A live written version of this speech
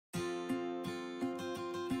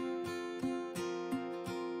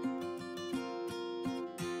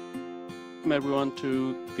Welcome everyone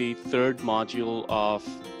to the third module of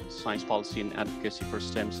Science Policy and Advocacy for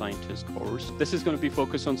STEM Scientists course. This is going to be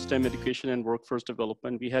focused on STEM education and workforce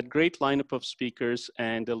development. We had great lineup of speakers,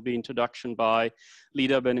 and there'll be introduction by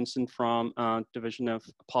Lida Beninson from Division of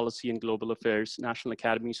Policy and Global Affairs, National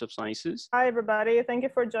Academies of Sciences. Hi everybody, thank you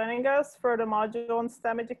for joining us for the module on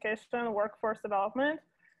STEM education and workforce development.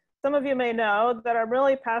 Some of you may know that I'm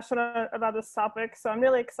really passionate about this topic, so I'm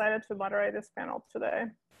really excited to moderate this panel today.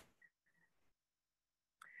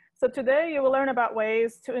 So today you will learn about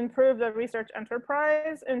ways to improve the research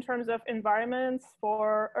enterprise in terms of environments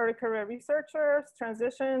for early career researchers,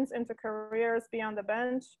 transitions into careers beyond the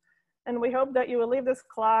bench. And we hope that you will leave this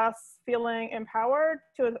class feeling empowered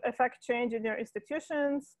to affect change in your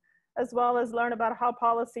institutions, as well as learn about how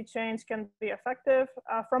policy change can be effective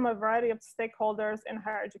from a variety of stakeholders in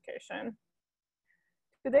higher education.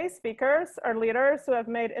 Today's speakers are leaders who have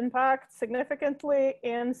made impact significantly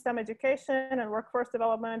in STEM education and workforce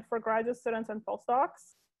development for graduate students and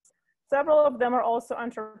postdocs. Several of them are also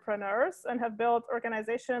entrepreneurs and have built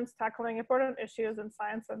organizations tackling important issues in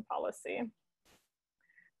science and policy.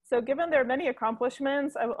 So given their many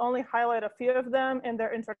accomplishments, I will only highlight a few of them in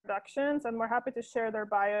their introductions, and we're happy to share their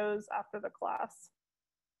bios after the class.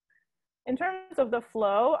 In terms of the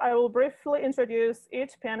flow, I will briefly introduce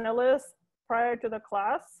each panelist prior to the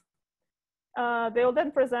class. They will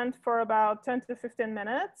then present for about 10 to 15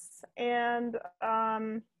 minutes, and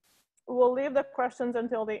we'll leave the questions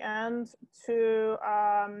until the end to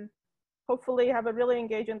hopefully have a really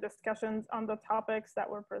engaging discussions on the topics that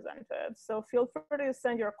were presented. So feel free to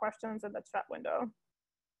send your questions in the chat window.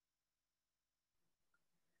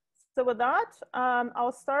 So with that,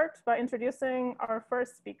 I'll start by introducing our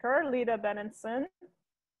first speaker, Lida Beninson.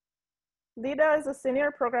 Lida is a senior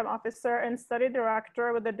program officer and study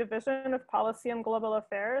director with the Division of Policy and Global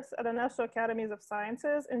Affairs at the National Academies of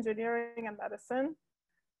Sciences, Engineering, and Medicine.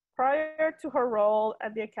 Prior to her role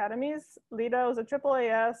at the Academies, Lida was a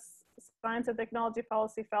AAAS Science and Technology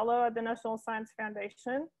Policy Fellow at the National Science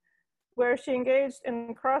Foundation, where she engaged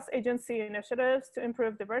in cross-agency initiatives to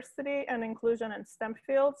improve diversity and inclusion in STEM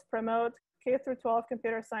fields, promote K-12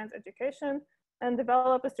 computer science education, and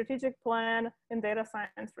develop a strategic plan in data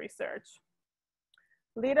science research.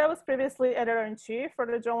 Lida was previously editor-in-chief for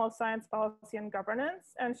the Journal of Science, Policy, and Governance,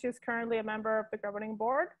 and she's currently a member of the governing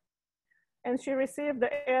board. And she received the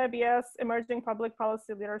AIBS Emerging Public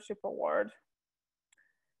Policy Leadership Award.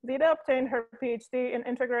 Lida obtained her PhD in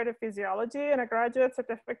integrative physiology and a graduate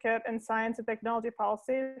certificate in science and technology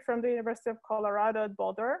policy from the University of Colorado at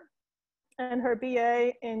Boulder, and her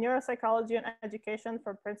BA in neuropsychology and education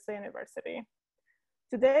from Princeton University.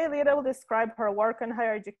 Today, Lida will describe her work in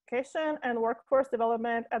higher education and workforce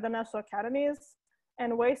development at the National Academies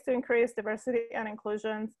and ways to increase diversity and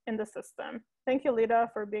inclusion in the system. Thank you, Lida,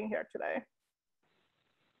 for being here today.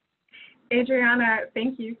 Adriana,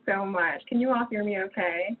 thank you so much. Can you all hear me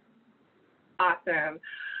okay? Awesome.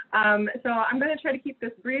 So I'm going to try to keep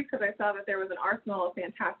this brief because I saw that there was an arsenal of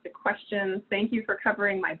fantastic questions. Thank you for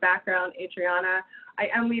covering my background, Adriana. I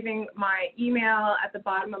am leaving my email at the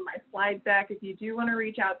bottom of my slide deck. If you do want to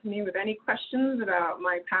reach out to me with any questions about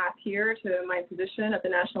my path here to my position at the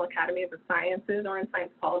National Academies of Sciences or in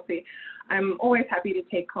science policy, I'm always happy to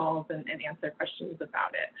take calls and answer questions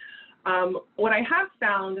about it. What I have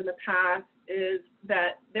found in the past is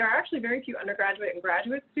that there are actually very few undergraduate and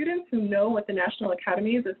graduate students who know what the National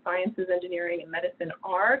Academies of Sciences, Engineering, and Medicine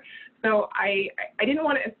are. So I didn't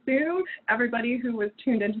want to assume everybody who was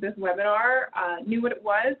tuned into this webinar knew what it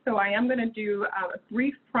was. So I am going to do a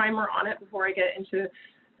brief primer on it before I get into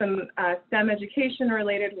some STEM education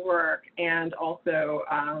related work and also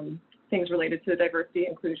things related to diversity,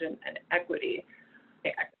 inclusion, and equity.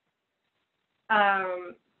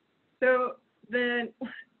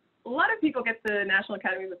 A lot of people get the National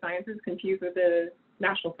Academies of Sciences confused with the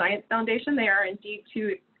National Science Foundation. They are indeed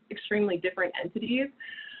two extremely different entities.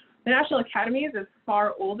 The National Academies is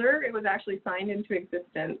far older. It was actually signed into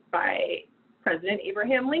existence by President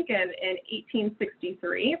Abraham Lincoln in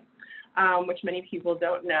 1863, which many people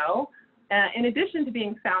don't know. In addition to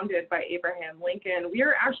being founded by Abraham Lincoln, we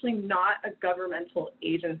are actually not a governmental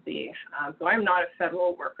agency. So I'm not a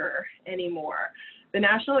federal worker anymore. The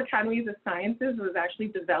National Academies of Sciences was actually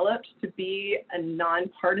developed to be a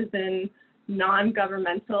nonpartisan,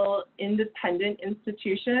 non-governmental, independent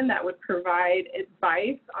institution that would provide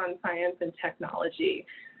advice on science and technology.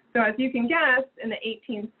 So as you can guess, in the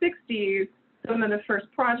 1860s, some of the first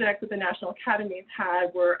projects that the National Academies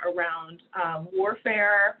had were around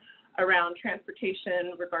warfare, around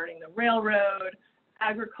transportation regarding the railroad,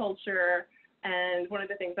 agriculture, and one of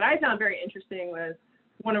the things that I found very interesting was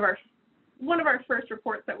one of our one of our first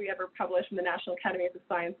reports that we ever published from the National Academies of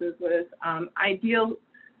Sciences was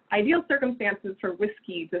ideal circumstances for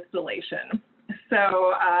whiskey distillation.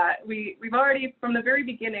 So we've already, from the very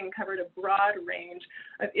beginning, covered a broad range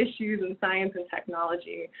of issues in science and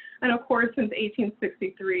technology. And of course, since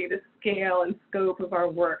 1863, the scale and scope of our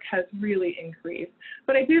work has really increased.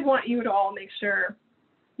 But I did want you to all make sure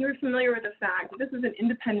you're familiar with the fact that this is an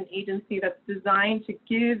independent agency that's designed to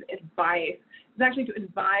give advice. It's actually to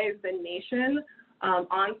advise the nation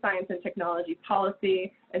on science and technology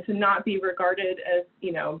policy, and to not be regarded as,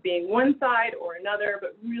 you know, being one side or another,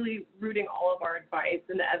 but really rooting all of our advice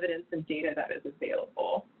in the evidence and data that is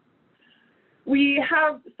available. We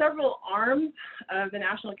have several arms of the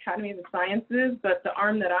National Academies of Sciences, but the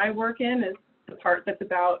arm that I work in is the part that's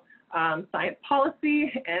about science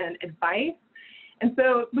policy and advice. And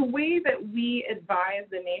so the way that we advise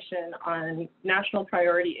the nation on national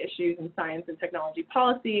priority issues in science and technology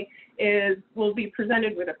policy is we'll be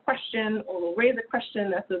presented with a question, or we'll raise a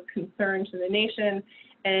question that's of concern to the nation.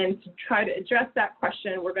 And to try to address that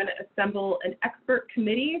question, we're going to assemble an expert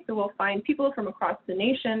committee. So we'll find people from across the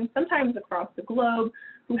nation, sometimes across the globe,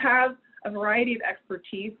 who have a variety of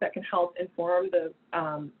expertise that can help inform the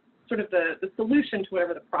the solution to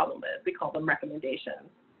whatever the problem is. We call them recommendations.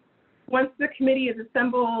 Once the committee is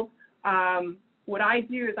assembled, what I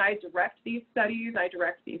do is I direct these studies, I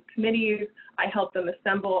direct these committees, I help them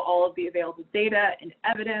assemble all of the available data and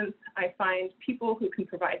evidence. I find people who can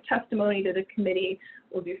provide testimony to the committee.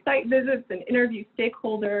 We'll do site visits and interview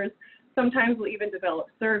stakeholders. Sometimes we'll even develop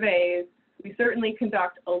surveys. We certainly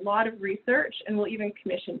conduct a lot of research, and we'll even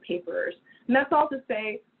commission papers. And that's all to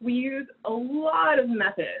say we use a lot of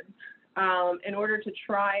methods in order to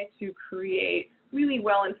try to create really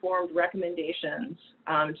well-informed recommendations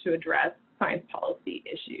to address science policy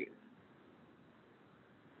issues.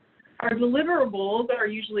 Our deliverables are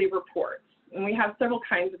usually reports, and we have several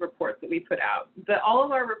kinds of reports that we put out. All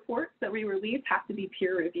of our reports that we release have to be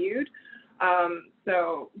peer-reviewed.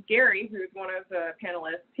 So Gary, who's one of the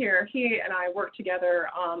panelists here, he and I worked together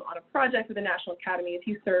on a project with the National Academies.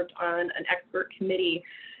 He served on an expert committee,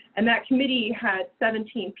 and that committee had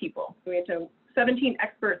 17 people. So we had 17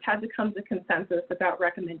 experts had to come to consensus about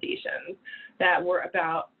recommendations that were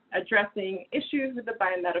about addressing issues with the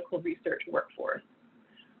biomedical research workforce.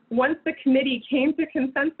 Once the committee came to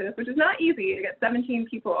consensus, which is not easy to get 17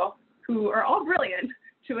 people who are all brilliant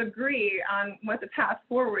to agree on what the path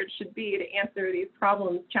forward should be to answer these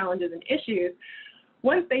problems, challenges, and issues,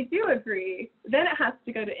 once they do agree, then it has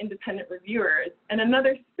to go to independent reviewers, and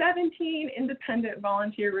another 17 independent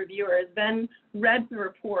volunteer reviewers then read the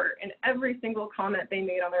report, and every single comment they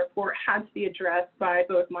made on the report had to be addressed by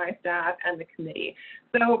both my staff and the committee.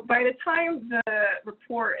 So by the time the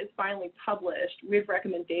report is finally published with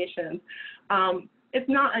recommendations, it's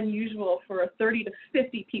not unusual for 30 to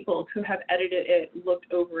 50 people to have edited it,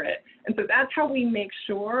 looked over it. And so that's how we make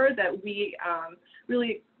sure that we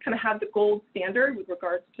really kind of have the gold standard with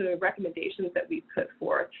regards to recommendations that we put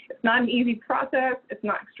forth. It's not an easy process, it's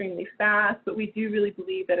not extremely fast, but we do really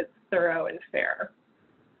believe that it's thorough and fair.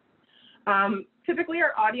 Typically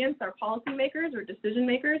our audience are policymakers or decision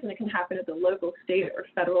makers, and it can happen at the local, state, or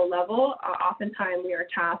federal level. Oftentimes we are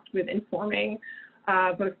tasked with informing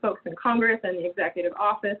both folks in Congress and the executive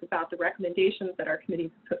office about the recommendations that our committees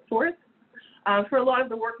put forth. For a lot of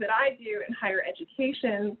the work that I do in higher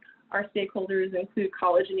education, our stakeholders include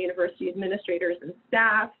college and university administrators and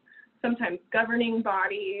staff, sometimes governing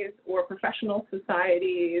bodies or professional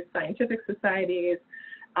societies, scientific societies,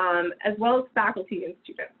 as well as faculty and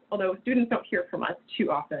students, although students don't hear from us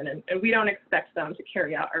too often, and we don't expect them to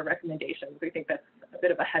carry out our recommendations. We think that's a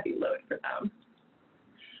bit of a heavy load for them.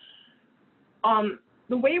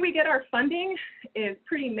 The way we get our funding is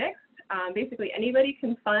pretty mixed. Basically, anybody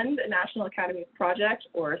can fund a National Academies project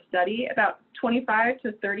or a study. About 25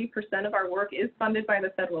 to 30% of our work is funded by the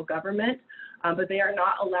federal government, but they are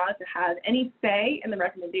not allowed to have any say in the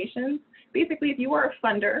recommendations. Basically, if you are a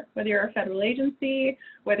funder, whether you're a federal agency,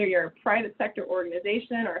 whether you're a private sector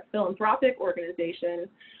organization or a philanthropic organization,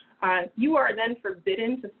 you are then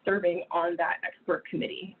forbidden to serving on that expert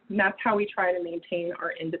committee. And that's how we try to maintain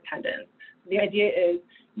our independence. The idea is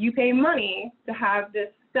you pay money to have this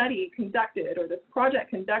study conducted or this project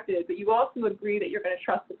conducted, but you also agree that you're going to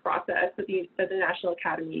trust the process that the National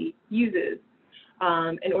Academy uses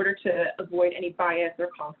in order to avoid any bias or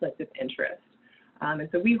conflict of interest. And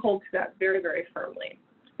so we hold to that very, very firmly.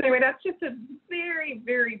 So anyway, that's just a very,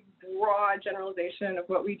 very broad generalization of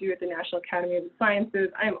what we do at the National Academy of Sciences.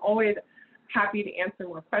 I am always happy to answer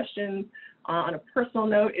more questions. On a personal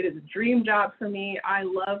note, it is a dream job for me. I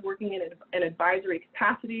love working in an advisory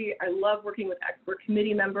capacity. I love working with expert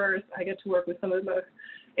committee members. I get to work with some of the most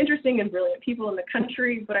interesting and brilliant people in the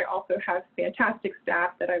country, but I also have fantastic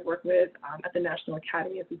staff that I work with at the National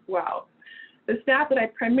Academies as well. The staff that I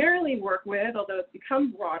primarily work with, although it's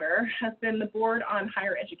become broader, has been the Board on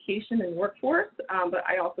Higher Education and Workforce, but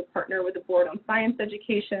I also partner with the Board on Science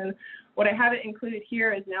Education. What I haven't included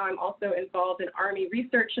here is now I'm also involved in Army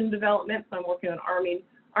research and development, so I'm working on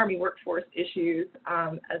Army workforce issues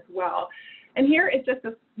as well. And here is just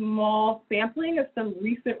a small sampling of some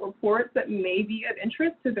recent reports that may be of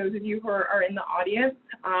interest to those of you who are in the audience.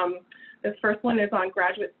 This first one is on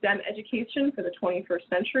graduate STEM education for the 21st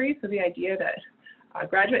century. So the idea that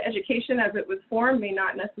graduate education as it was formed may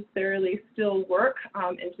not necessarily still work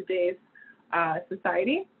in today's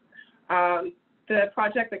society. The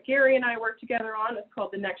project that Gary and I work together on is called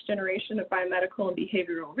the Next Generation of Biomedical and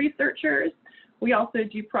Behavioral Researchers. We also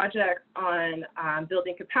do projects on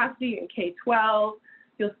building capacity in K-12.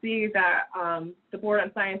 You'll see that the Board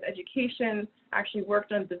on Science Education actually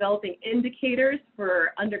worked on developing indicators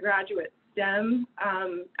for undergraduate STEM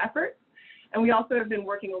efforts. And we also have been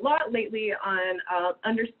working a lot lately on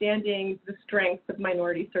understanding the strengths of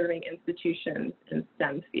minority-serving institutions in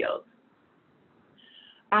STEM fields.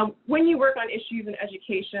 When you work on issues in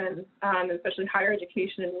education, especially higher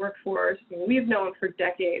education and workforce, we've known for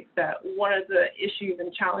decades that one of the issues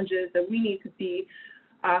and challenges that we need to be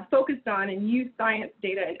focused on and use science,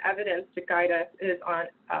 data, and evidence to guide us is on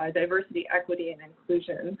diversity, equity, and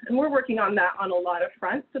inclusion. And we're working on that on a lot of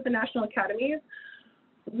fronts at the National Academies.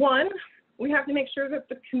 One, we have to make sure that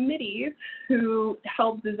the committees who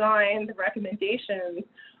help design the recommendations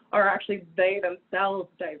are actually they themselves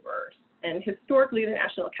diverse. And historically, the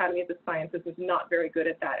National Academies of Sciences was not very good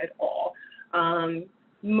at that at all.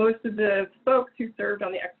 Most of the folks who served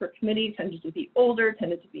on the expert committee tended to be older,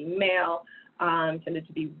 tended to be male, tended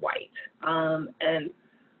to be white. And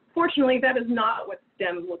fortunately, that is not what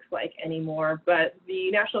STEM looks like anymore, but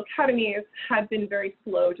the National Academies had been very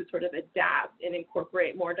slow to sort of adapt and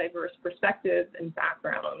incorporate more diverse perspectives and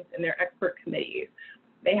backgrounds in their expert committees.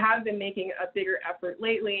 They have been making a bigger effort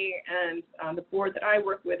lately, and the board that I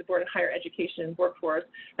work with, the Board on Higher Education and Workforce,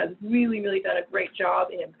 has really done a great job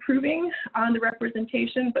in improving the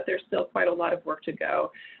representation, but there's still quite a lot of work to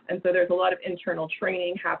go. And so there's a lot of internal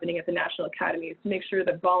training happening at the National Academies to make sure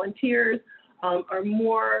that volunteers are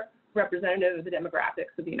more representative of the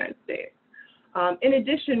demographics of the United States. In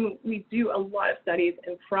addition, we do a lot of studies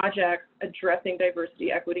and projects addressing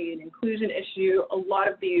diversity, equity, and inclusion issue. A lot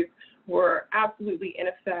of these were absolutely in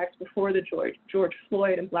effect before the George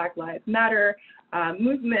Floyd and Black Lives Matter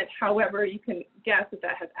movement. However, you can guess that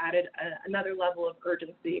that has added another level of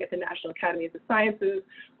urgency at the National Academies of Sciences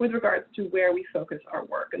with regards to where we focus our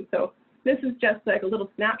work. And so this is just like a little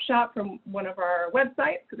snapshot from one of our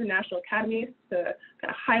websites for the National Academies to kind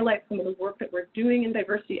of highlight some of the work that we're doing in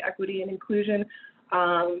diversity, equity, and inclusion.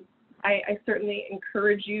 I certainly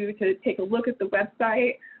encourage you to take a look at the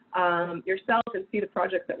website yourself and see the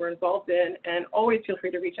projects that we're involved in, and always feel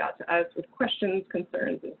free to reach out to us with questions,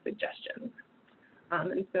 concerns, and suggestions.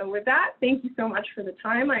 And so with that, thank you so much for the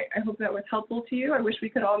time. I hope that was helpful to you. I wish we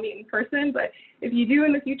could all meet in person, but if you do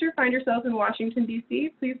in the future find yourselves in Washington,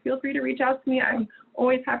 D.C., please feel free to reach out to me. I'm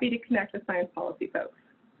always happy to connect with science policy folks.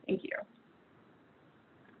 Thank you.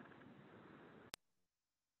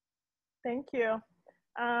 Thank you.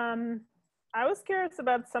 I was curious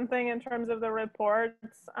about something in terms of the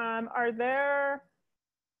reports. Are there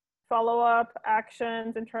follow-up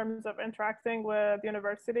actions in terms of interacting with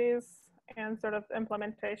universities and sort of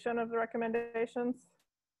implementation of the recommendations?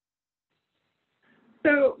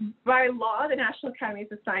 So by law, the National Academies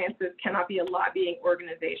of Sciences cannot be a lobbying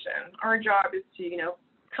organization. Our job is to,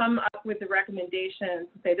 come up with the recommendations,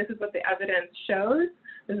 say this is what the evidence shows,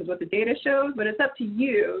 this is what the data shows, but it's up to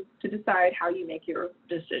you to decide how you make your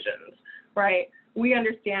decisions, right? We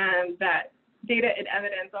understand that data and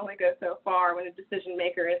evidence only go so far when a decision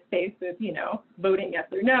maker is faced with, voting yes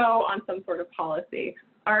or no on some sort of policy.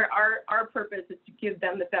 Our purpose is to give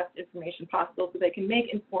them the best information possible so they can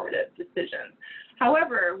make informative decisions.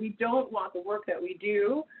 However, we don't want the work that we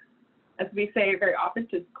do, as we say very often,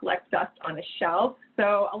 to collect dust on a shelf.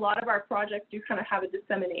 So a lot of our projects do kind of have a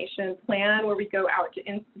dissemination plan where we go out to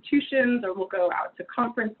institutions or we'll go out to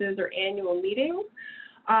conferences or annual meetings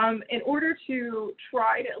in order to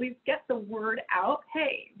try to at least get the word out.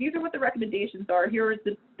 Hey, these are what the recommendations are. Here is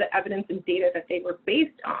the evidence and data that they were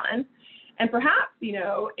based on. And perhaps,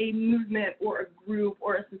 a movement or a group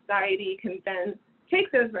or a society can then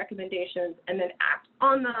take those recommendations and then act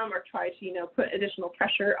on them or try to, you know, put additional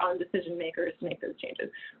pressure on decision makers to make those changes.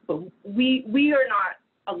 But we are not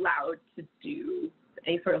allowed to do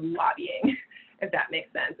any sort of lobbying, if that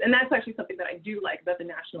makes sense. And that's actually something that I do like about the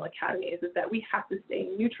National Academies, is that we have to stay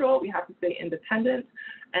neutral, we have to stay independent,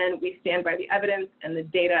 and we stand by the evidence and the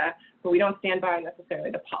data, but we don't stand by necessarily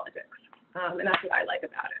the politics. And that's what I like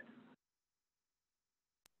about it.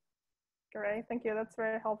 Great, thank you. That's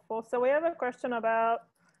very helpful. So we have a question about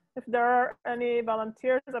if there are any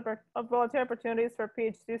volunteer opportunities for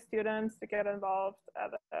PhD students to get involved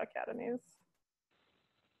at the academies.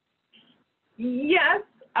 Yes,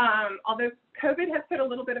 although COVID has put a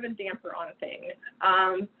little bit of a damper on things.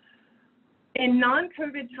 In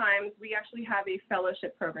non-COVID times, we actually have a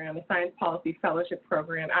fellowship program, a science policy fellowship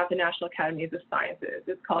program at the National Academies of Sciences.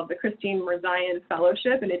 It's called the Christine Mirzayan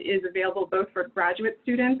Fellowship, and it is available both for graduate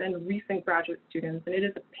students and recent graduate students. And it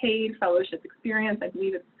is a paid fellowship experience. I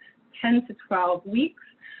believe it's 10 to 12 weeks.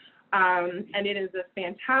 And it is a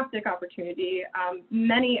fantastic opportunity.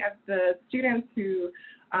 Many of the students who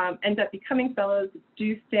end up becoming fellows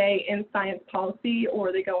do stay in science policy,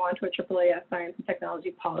 or they go on to a AAAS Science and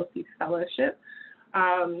Technology Policy Fellowship.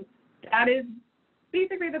 That is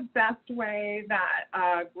basically the best way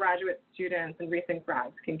that graduate students and recent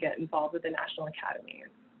grads can get involved with the National Academies.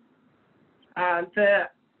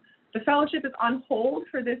 The fellowship is on hold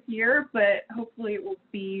for this year, but hopefully it will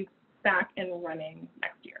be back and running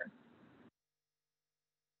next year.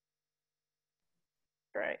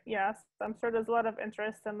 Great, yes, I'm sure there's a lot of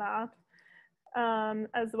interest in that,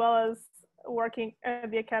 as well as working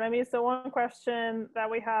at the Academy. So one question that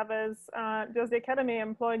we have is, does the Academy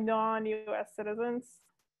employ non-US citizens?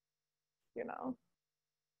 You know?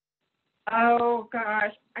 Oh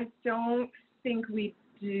gosh, I don't think we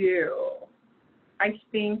do.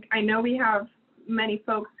 I know we have many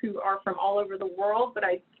folks who are from all over the world, but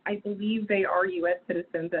I believe they are US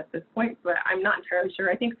citizens at this point, but I'm not entirely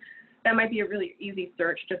sure. I think that might be a really easy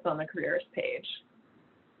search just on the careers page.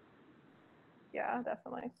 Yeah,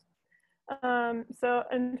 definitely. So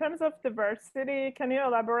in terms of diversity, can you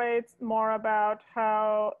elaborate more about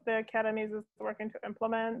how the Academies is working to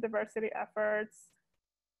implement diversity efforts?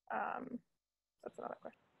 That's another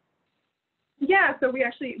question. Yeah, so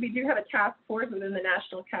we do have a task force within the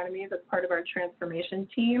National Academies as part of our transformation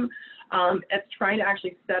team. It's trying to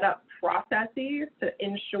actually set up processes to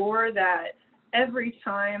ensure that every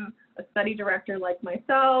time a study director like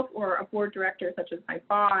myself or a board director such as my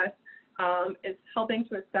boss is helping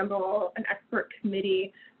to assemble an expert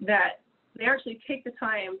committee, that they actually take the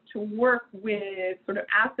time to work with sort of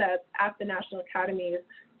assets at the National Academies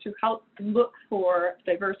to help look for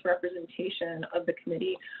diverse representation of the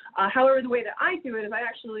committee. However, the way that I do it is I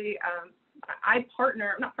actually, I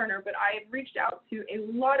reached out to a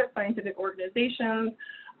lot of scientific organizations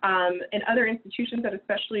and other institutions that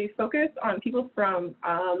especially focus on people from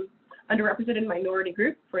underrepresented minority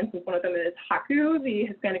groups. For instance, one of them is HACU, the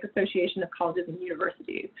Hispanic Association of Colleges and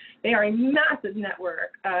Universities. They are a massive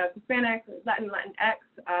network of Hispanic,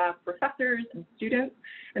 Latinx professors and students.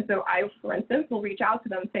 And so I, for instance, will reach out to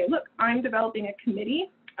them and say, look, I'm developing a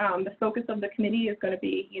committee. The focus of the committee is going to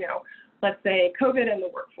be, you know, let's say COVID and the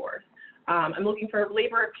workforce. I'm looking for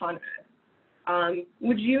labor economists.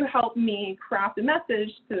 Would you help me craft a message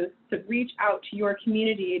to reach out to your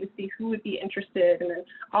community to see who would be interested? And then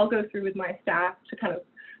I'll go through with my staff to kind of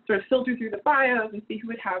sort of filter through the bios and see who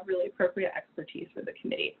would have really appropriate expertise for the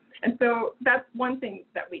committee. And so that's one thing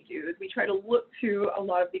that we do, is we try to look to a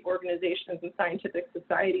lot of the organizations and scientific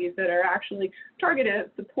societies that are actually targeted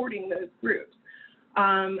at supporting those groups.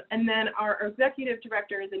 And then our executive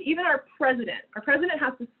directors and even our president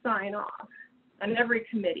has to sign off on every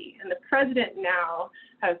committee. And the president now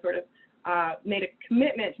has sort of made a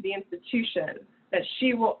commitment to the institution that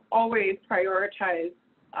she will always prioritize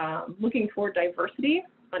looking for diversity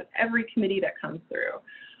on every committee that comes through.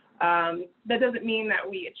 That doesn't mean that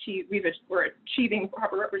we're achieving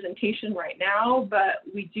proper representation right now, but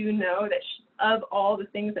we do know that of all the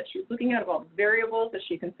things that she's looking at, of all the variables that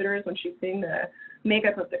she considers when she's seeing the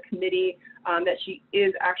makeup of the committee, that she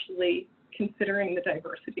is actually considering the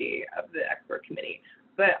diversity of the expert committee.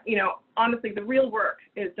 But, you know, honestly, the real work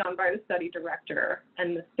is done by the study director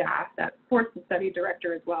and the staff that supports the study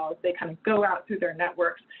director as well, as they kind of go out through their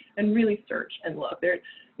networks and really search and look.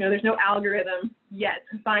 There's no algorithm yet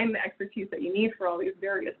to find the expertise that you need for all these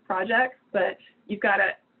various projects, but you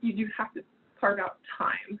do have to carve out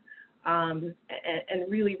time and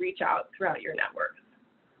really reach out throughout your network.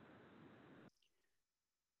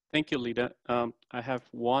 Thank you, Lida. I have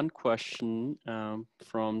one question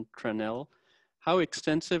from Tranel. How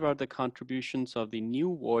extensive are the contributions of the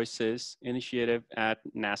New Voices initiative at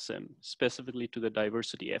NASEM, specifically to the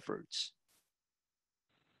diversity efforts?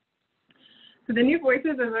 So the New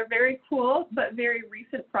Voices is a very cool but very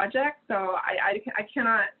recent project, so I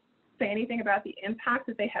cannot say anything about the impact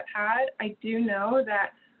that they have had. I do know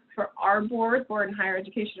that for our board in higher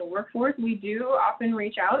education and workforce, we do often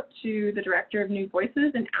reach out to the director of New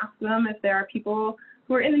Voices and ask them if there are people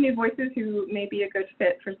who are in the New Voices who may be a good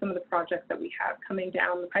fit for some of the projects that we have coming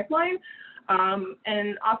down the pipeline.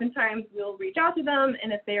 And oftentimes we'll reach out to them,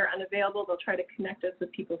 and if they are unavailable, they'll try to connect us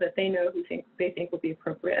with people that they know who they think will be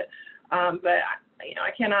appropriate. But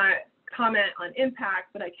I cannot comment on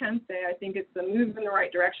impact, but I can say I think it's a move in the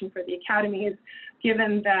right direction for the academies,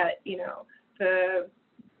 given that the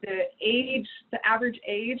average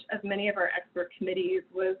age of many of our expert committees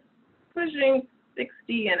was pushing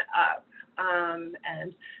 60 and up.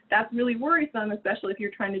 And that's really worrisome, especially if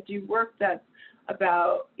you're trying to do work that's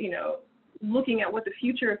about, looking at what the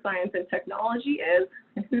future of science and technology is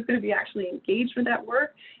and who's going to be actually engaged with that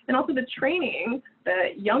work. And also the training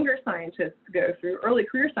that younger scientists go through, early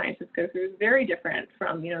career scientists go through, is very different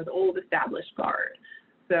from, the old established guard.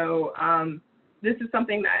 So this is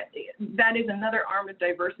something that is another arm of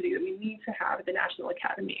diversity that we need to have at the National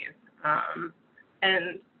Academies.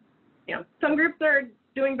 And, some groups are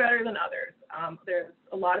doing better than others. There's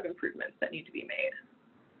a lot of improvements that need to be made.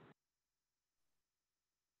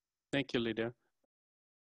 Thank you, Lida.